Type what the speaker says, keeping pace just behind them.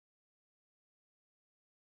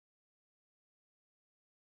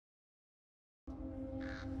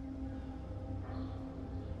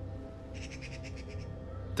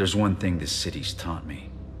there's one thing this city's taught me.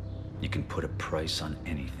 You can put a price on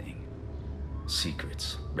anything.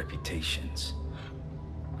 Secrets, reputations,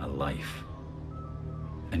 a life.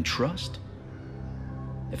 And trust?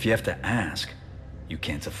 If you have to ask, you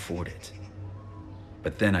can't afford it.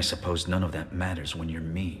 But then I suppose none of that matters when you're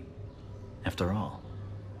me. After all,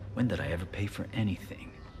 when did I ever pay for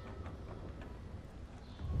anything?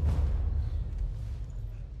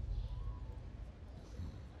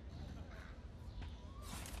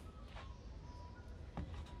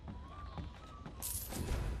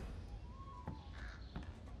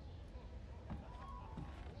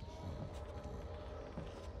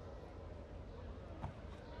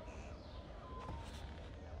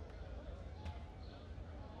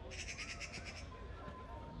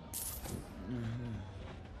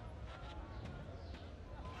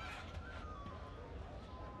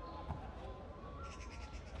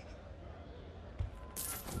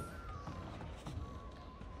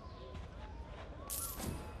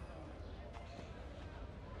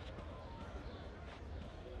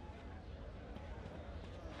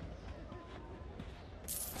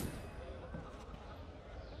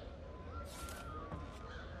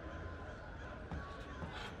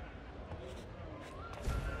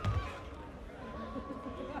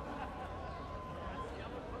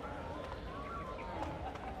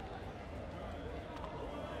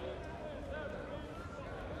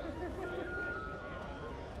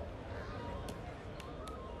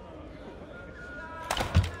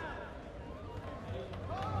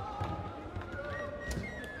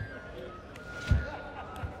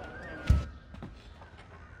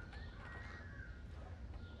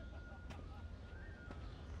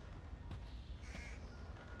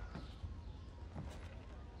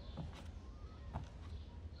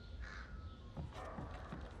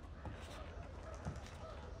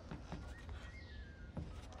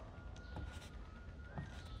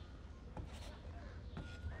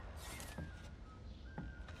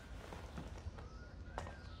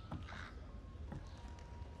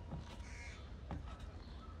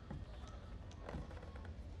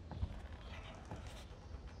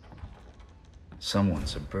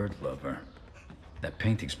 Someone's a bird lover. That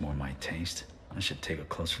painting's more my taste. I should take a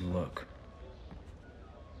closer look.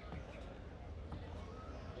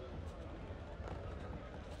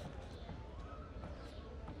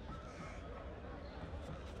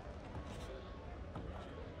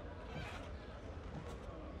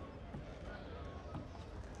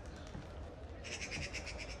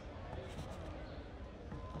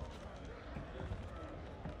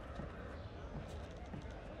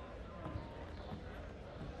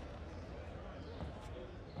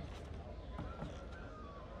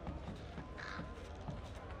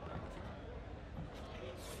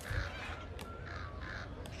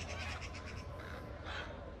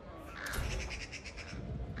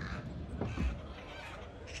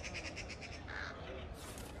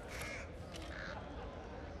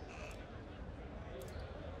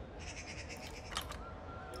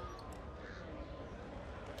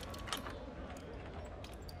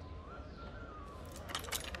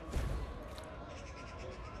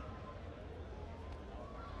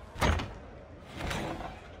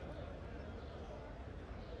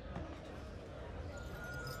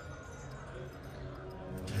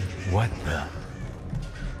 What the?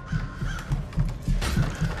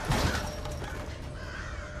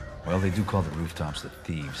 Well, they do call the rooftops the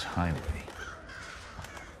Thieves' Highway.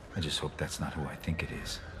 I just hope that's not who I think it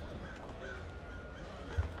is.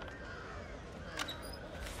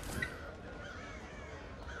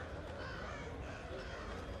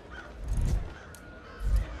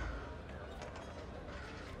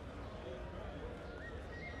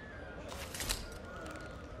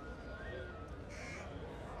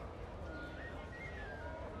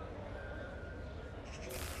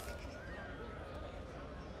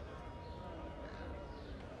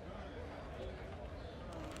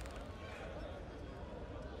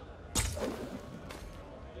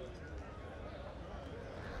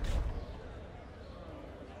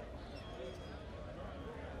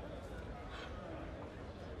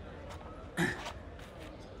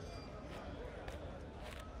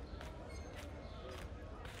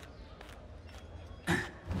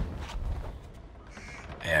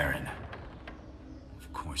 Aaron.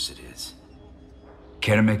 Of course it is.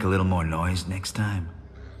 Care to make a little more noise next time?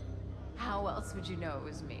 How else would you know it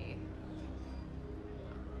was me?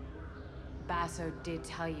 Basso did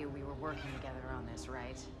tell you we were working together on this,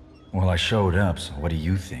 right? Well, I showed up, so what do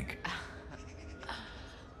you think?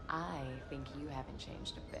 I think you haven't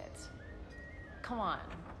changed a bit. Come on,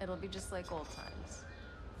 it'll be just like old times.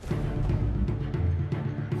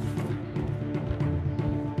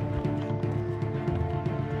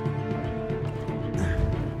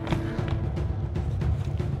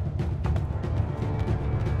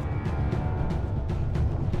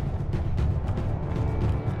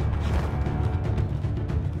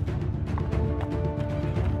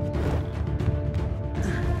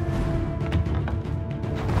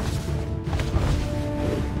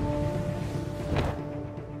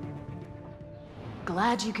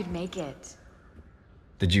 glad you could make it.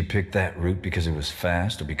 Did you pick that route because it was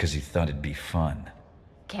fast or because you thought it'd be fun?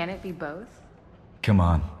 Can it be both? Come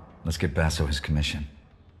on, let's get Basso his commission.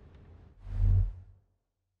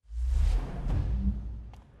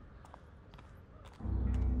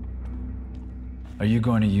 Are you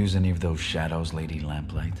going to use any of those shadows, Lady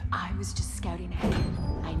Lamplight? I was just scouting ahead.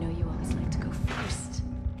 I know you always like to go first.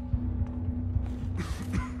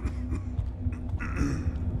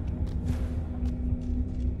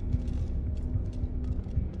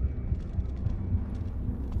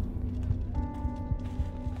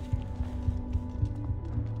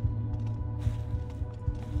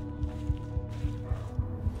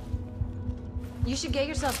 You should get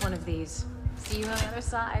yourself one of these. See you on the other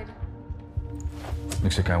side.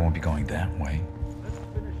 Looks like I won't be going that way. Let's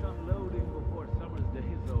finish unloading before summer's day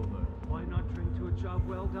is over. Why not drink to a job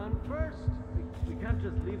well done first? We can't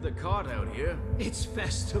just leave the cart out here. It's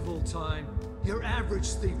festival time. Your average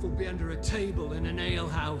thief will be under a table in an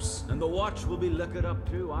alehouse. And the watch will be liquored up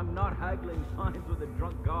too. I'm not haggling fines with a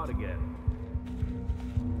drunk guard again.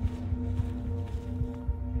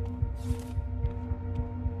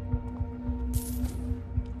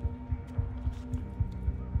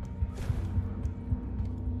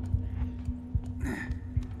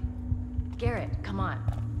 Garrett, come on.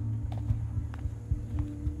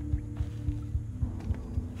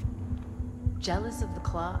 Jealous of the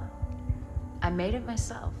claw? I made it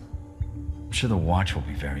myself. I'm sure the watch will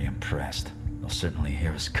be very impressed. They'll certainly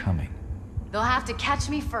hear us coming. They'll have to catch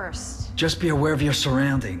me first. Just be aware of your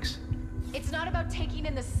surroundings. It's not about taking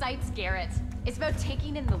in the sights, Garrett. It's about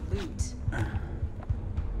taking in the loot.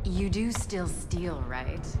 You do still steal,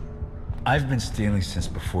 right? I've been stealing since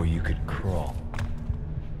before you could crawl.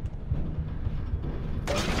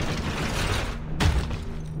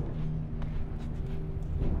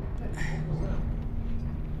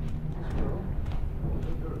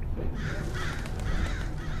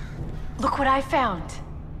 Look what I found.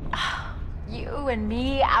 You and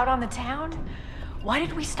me out on the town? Why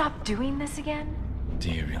did we stop doing this again?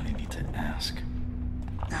 Do you really need to ask?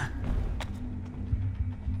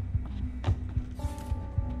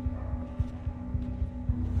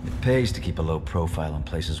 It pays to keep a low profile in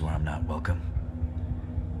places where I'm not welcome.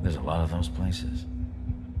 There's a lot of those places.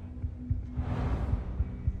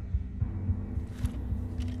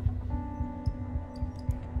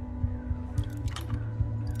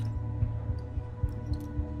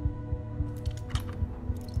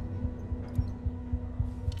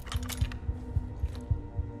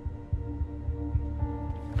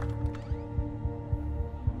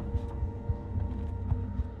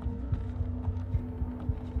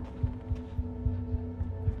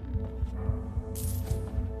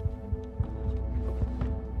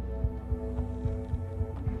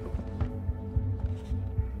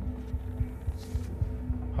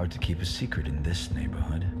 Hard to keep a secret in this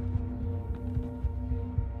neighborhood.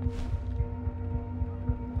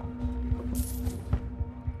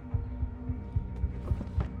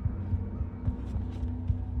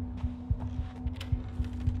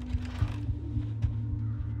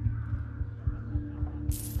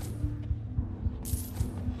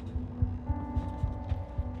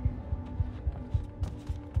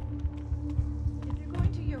 If you're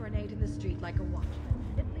going to urinate in the street like a watchman,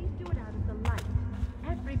 at least do it out of the light.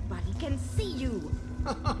 Everybody can see you.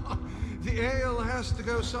 The ale has to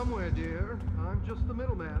go somewhere, dear. I'm just the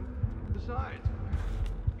middleman. Besides,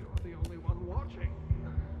 you're the only one watching.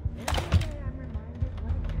 Every day I'm reminded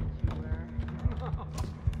what a catch you were.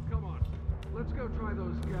 Come on, let's go try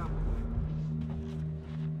those scaffolds.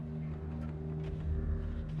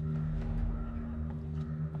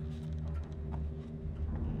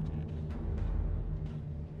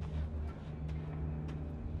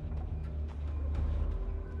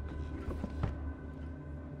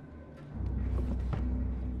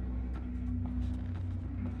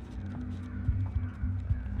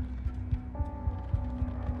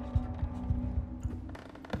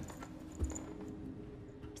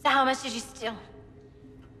 So how much did you steal?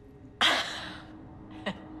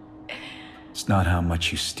 It's not how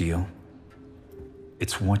much you steal.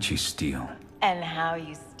 It's what you steal. And how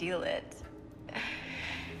you steal it.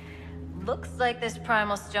 Looks like this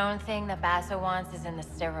primal stone thing that Basso wants is in the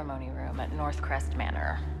ceremony room at Northcrest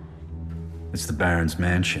Manor. It's the Baron's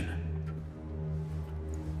mansion.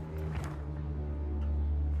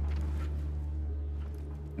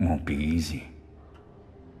 Won't be easy.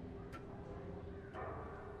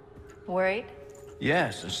 Worried?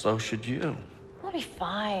 Yes, and so should you. We'll be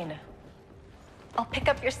fine. I'll pick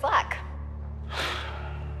up your slack.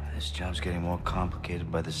 This job's getting more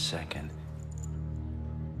complicated by the second.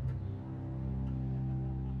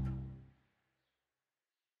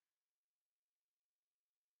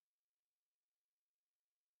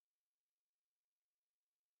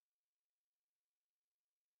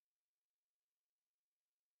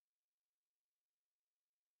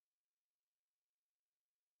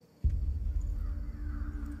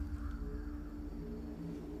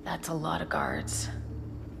 That's a lot of guards.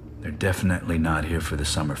 They're definitely not here for the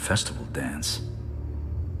summer festival dance.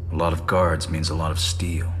 A lot of guards means a lot of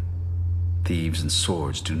steel. Thieves and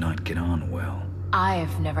swords do not get on well.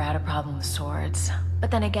 I've never had a problem with swords.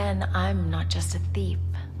 But then again, I'm not just a thief.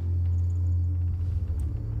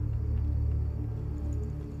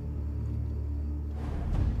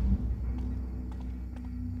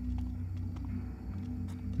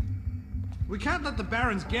 We can't let the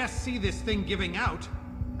Baron's guests see this thing giving out.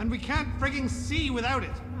 And we can't frigging see without it.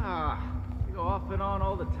 Ah, you go off and on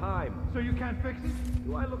all the time. So you can't fix it?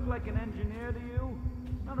 Do I look like an engineer to you?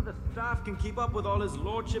 None of the staff can keep up with all his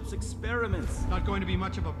lordship's experiments. Not going to be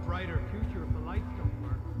much of a brighter future if the lights don't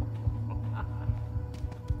work.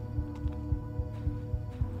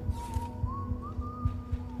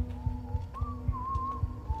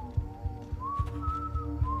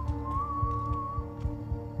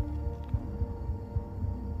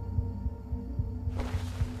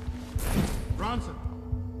 Bronson,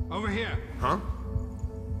 over here. Huh?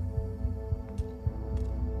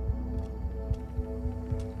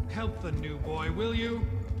 Help the new boy, will you?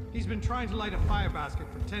 He's been trying to light a fire basket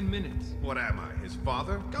for 10 minutes. What am I, his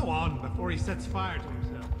father? Go on before he sets fire to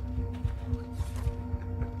himself.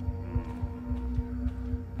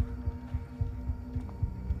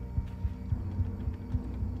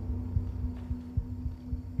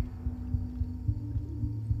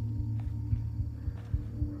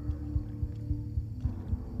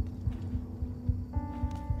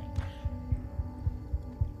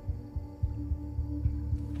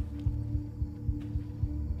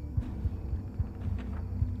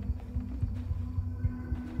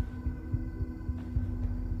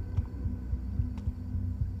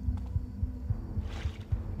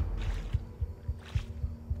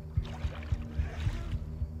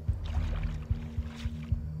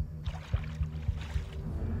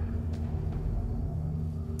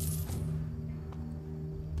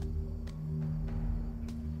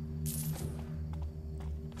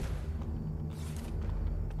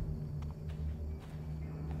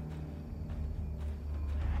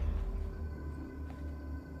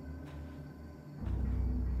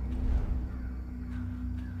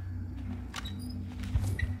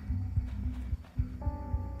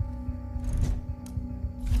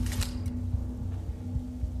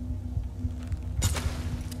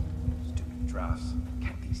 Drafts.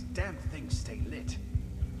 Can't these damn things stay lit?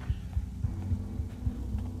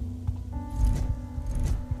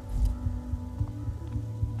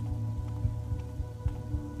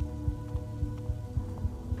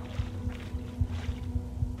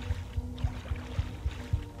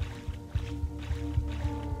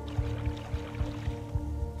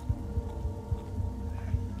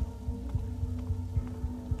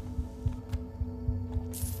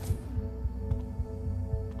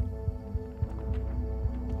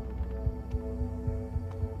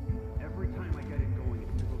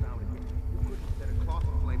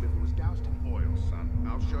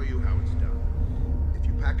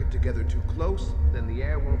 Together too close, then the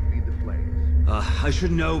air won't feed the flames. I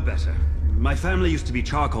should know better. My family used to be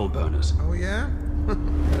charcoal burners. Oh yeah?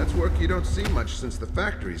 That's work you don't see much since the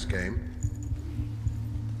factories came.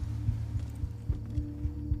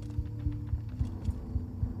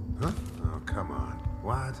 Huh? Oh, come on.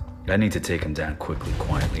 What? I need to take him down quickly,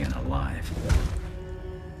 quietly, and alive.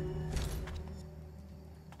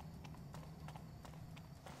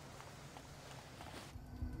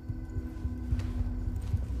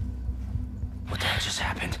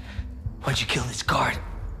 Why'd you kill this guard?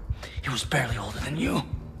 He was barely older than you.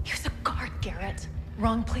 He was a guard, Garrett.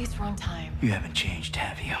 Wrong place, wrong time. You haven't changed,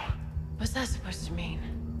 have you? What's that supposed to mean?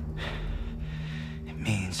 It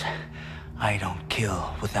means I don't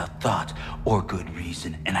kill without thought or good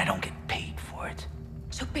reason, and I don't get paid for it.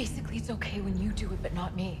 So basically it's okay when you do it, but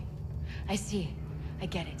not me. I see. I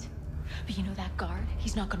get it. But you know that guard?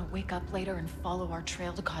 He's not gonna wake up later and follow our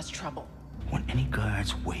trail to cause trouble. When any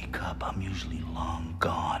guards wake up, I'm usually long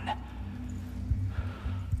gone.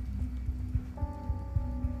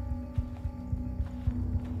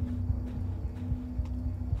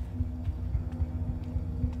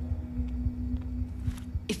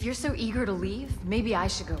 If you're so eager to leave, maybe I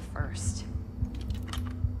should go first.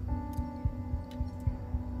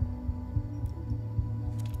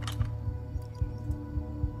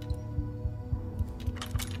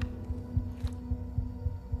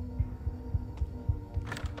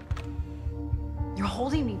 You're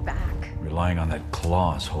holding me back. Relying on that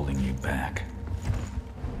claw's holding you back.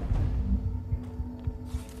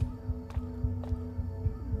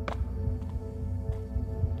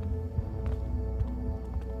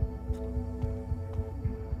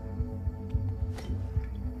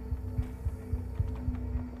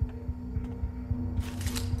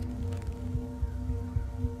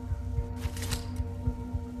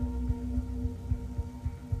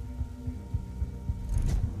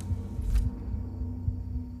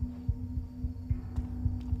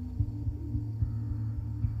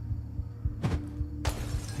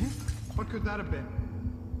 could that have been?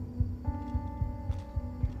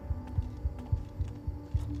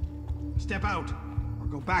 Step out, or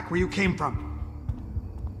go back where you came from.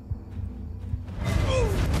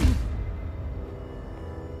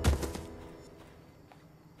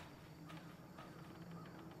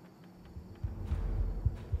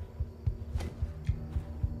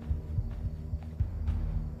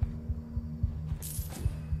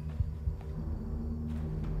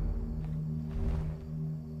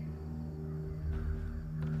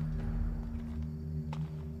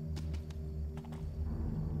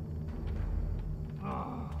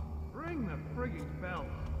 Ring the frigging bell.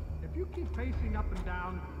 If you keep pacing up and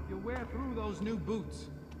down, you'll wear through those new boots.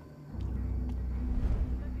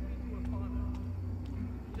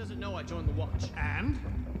 He doesn't know I joined the watch. And?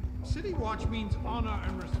 City Watch means honor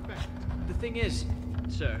and respect. The thing is,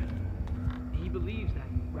 sir, he believes that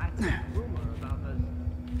rat's rumor about us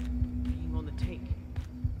being on the take.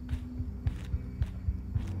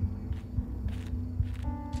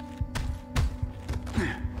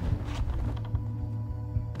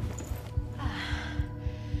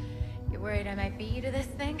 Worried I might beat you to this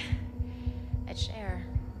thing? I'd share,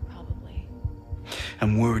 probably.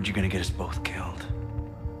 I'm worried you're gonna get us both killed.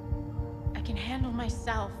 I can handle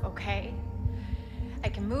myself, okay? I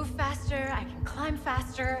can move faster, I can climb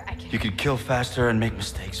faster, I can... You can kill faster and make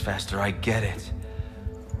mistakes faster, I get it.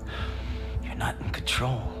 You're not in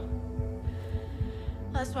control.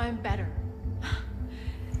 That's why I'm better.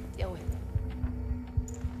 Deal with it.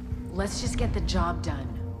 Let's just get the job done.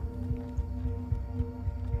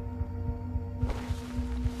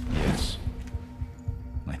 Yes.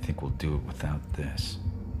 I think we'll do it without this.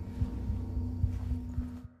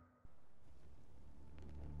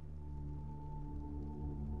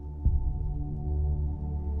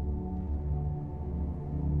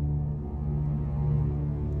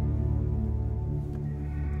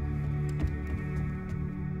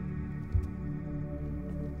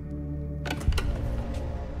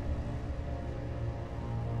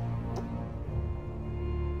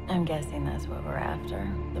 I'm guessing that's what we're after.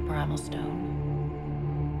 The Primal Stone.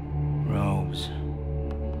 Robes.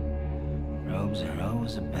 Robes are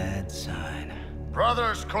always a bad sign.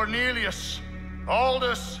 Brothers Cornelius,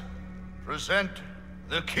 Aldous, present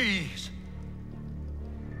the keys.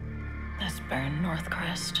 That's Baron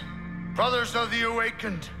Northcrest. Brothers of the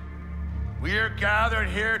Awakened, we are gathered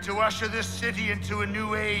here to usher this city into a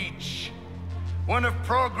new age. One of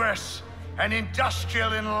progress and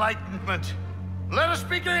industrial enlightenment. Let us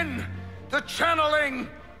begin the channeling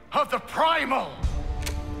of the Primal.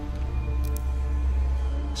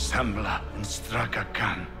 Sembla and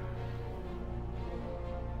Strakakan.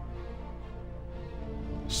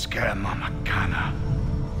 Skemamakana.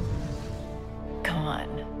 Come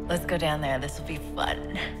on, let's go down there. This will be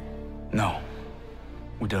fun. No.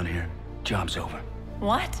 We're done here. Job's over.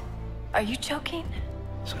 What? Are you joking?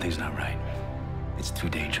 Something's not right. It's too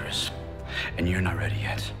dangerous. And you're not ready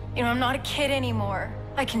yet. You know, I'm not a kid anymore.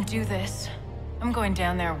 I can do this. I'm going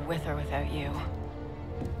down there with or without you.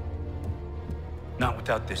 Not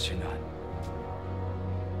without this, you're not.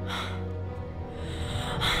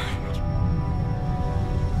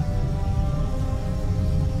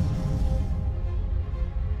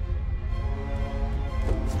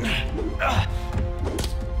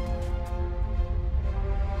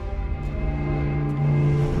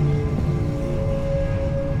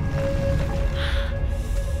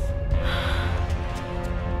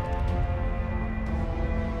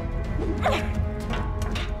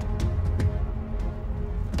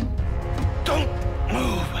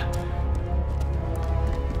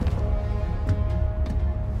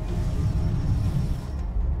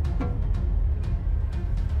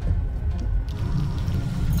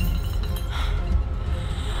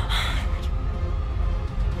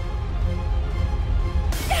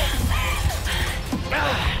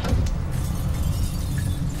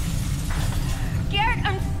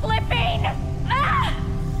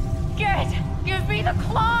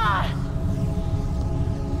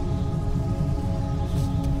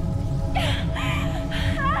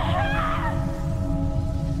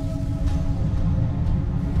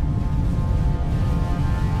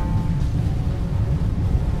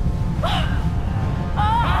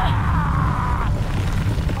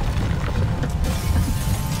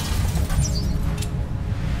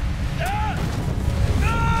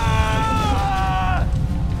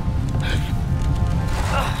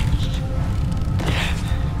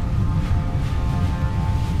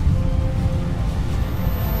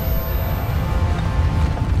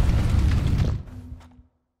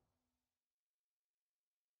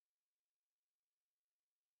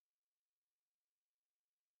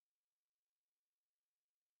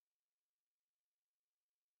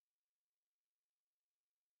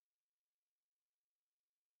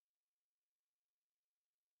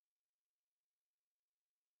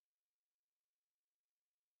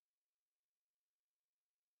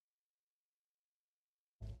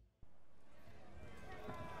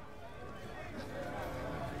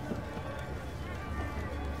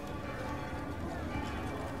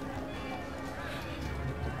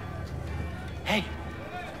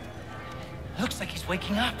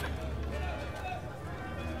 waking up.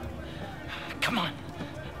 Come on.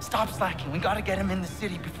 Stop slacking. We gotta get him in the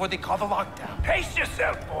city before they call the lockdown. Pace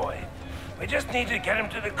yourself, boy. We just need to get him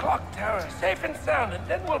to the clock tower, safe and sound, and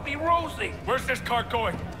then we'll be rosy. Where's this car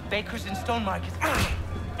going? Baker's and Stone Market.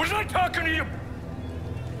 Was I talking to you?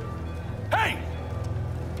 Hey!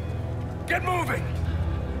 Get moving!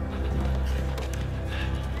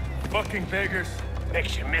 Fucking beggars.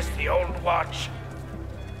 Makes you miss the old watch.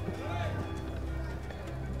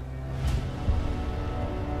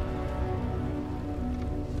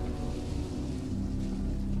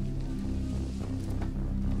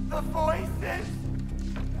 The voices!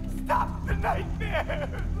 Stop the nightmares!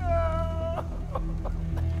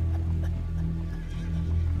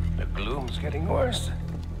 The gloom's getting worse.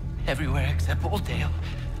 Everywhere except Oldale.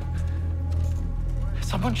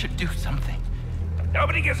 Someone should do something.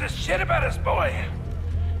 Nobody gives a shit about us, boy.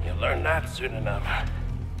 You'll learn that soon enough.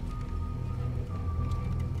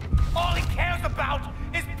 All he cares about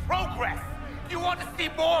is progress! You want to see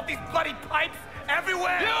more of these bloody pipes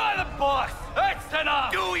everywhere? You are the boss! That's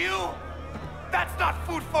enough! Do you? That's not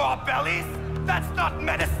food for our bellies! That's not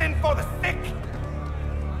medicine for the sick!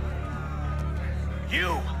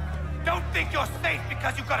 You don't think you're safe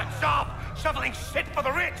because you got a job shoveling shit for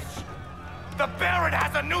the rich! The Baron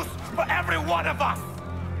has a noose for every one of us!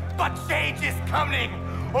 But change is coming!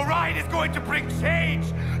 Orion is going to bring change!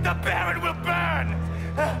 The Baron will burn!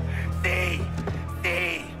 See?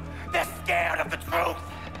 See? They're scared of the truth!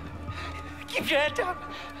 Keep your head down.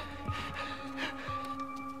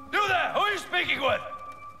 You there! Who are you speaking with?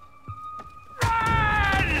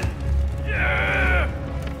 Run! Yeah!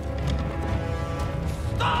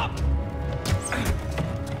 Stop!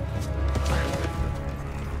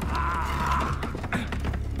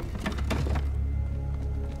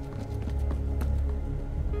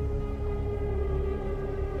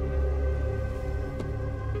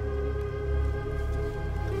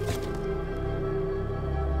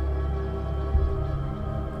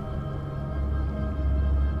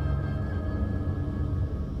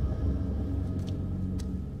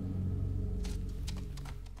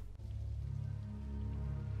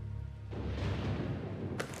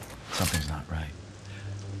 Something's not right.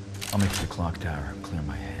 I'll make it to the clock tower and clear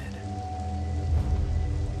my head.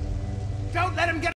 Don't let him get